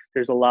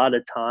 there's a lot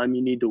of time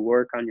you need to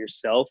work on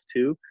yourself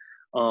too.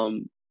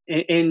 And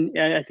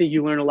I think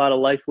you learn a lot of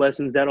life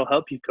lessons that'll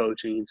help you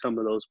coaching in some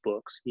of those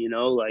books,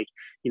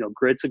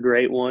 Grit's a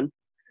great one.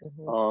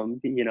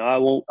 Mm-hmm. I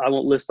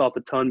won't list off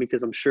a ton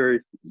because I'm sure,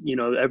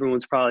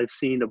 everyone's probably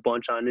seen a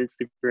bunch on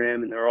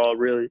Instagram and they're all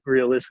really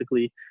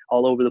realistically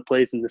all over the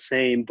place and the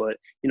same, but,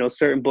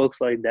 certain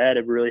books like that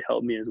have really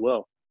helped me as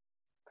well.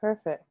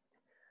 Perfect.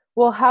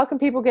 Well, how can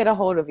people get a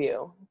hold of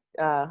you?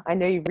 I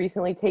know you've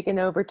recently taken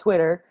over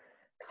Twitter,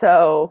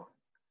 so.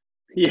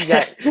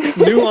 Yeah,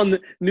 new on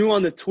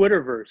the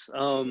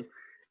Twitterverse.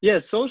 Yeah,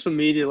 social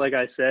media, like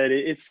I said,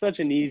 it's such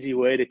an easy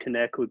way to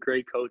connect with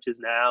great coaches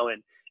now.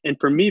 And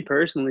for me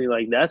personally,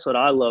 like, that's what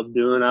I love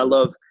doing. I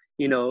love,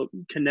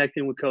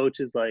 connecting with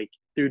coaches, like,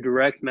 through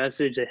direct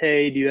message.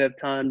 Hey, do you have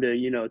time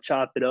to,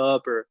 chop it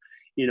up or,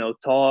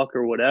 talk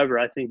or whatever?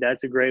 I think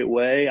that's a great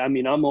way. I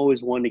mean, I'm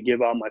always one to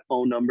give out my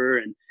phone number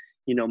and,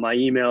 my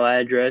email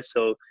address.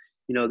 So,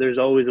 there's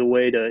always a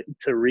way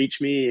to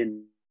reach me.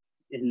 And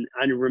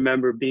I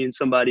remember being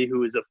somebody who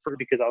was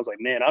because I was like,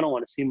 man, I don't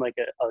want to seem like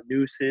a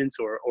nuisance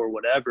or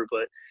whatever.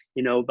 But,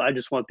 I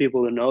just want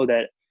people to know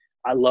that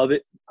I love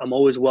it. I'm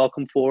always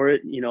welcome for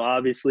it.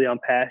 Obviously I'm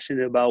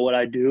passionate about what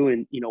I do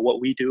and, what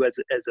we do as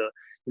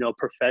a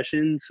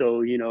profession.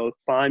 So,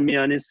 find me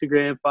on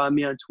Instagram, find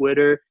me on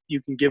Twitter.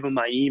 You can give them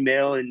my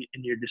email in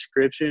your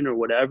description or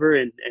whatever.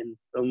 And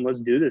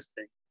let's do this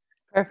thing.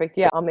 Perfect.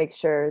 Yeah. I'll make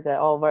sure that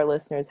all of our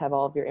listeners have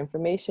all of your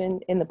information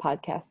in the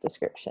podcast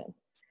description.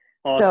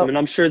 Awesome. And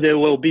I'm sure there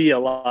will be a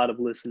lot of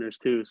listeners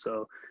too.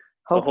 So,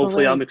 So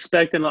hopefully I'm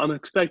expecting a lot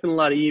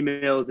of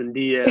emails and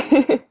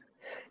DMs.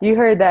 You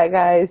heard that,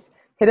 guys.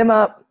 Hit him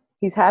up.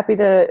 He's happy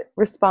to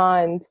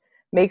respond,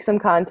 make some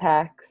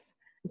contacts.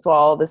 That's what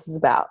all this is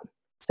about.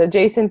 So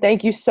Jason,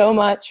 thank you so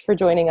much for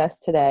joining us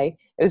today.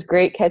 It was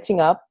great catching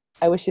up.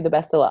 I wish you the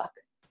best of luck.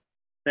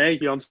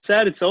 Thank you. I'm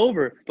sad it's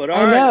over, but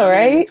all right. I know,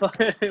 right?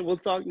 We'll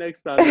talk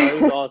next time. No,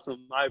 it was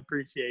awesome. I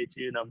appreciate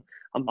you, and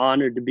I'm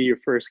honored to be your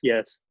first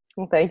guest.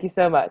 Well, thank you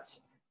so much.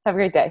 Have a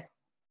great day.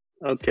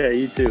 Okay,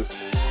 you too.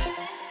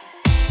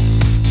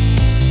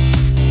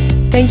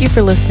 Thank you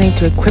for listening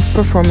to Equip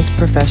Performance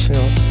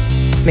Professionals.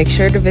 Make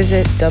sure to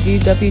visit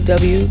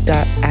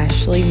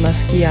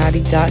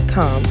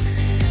www.ashleymuschiati.com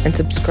and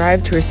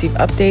subscribe to receive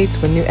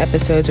updates when new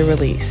episodes are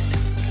released.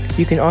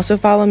 You can also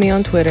follow me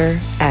on Twitter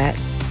at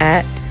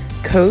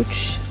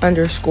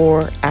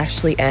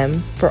coach_Ashley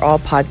M for all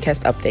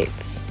podcast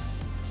updates.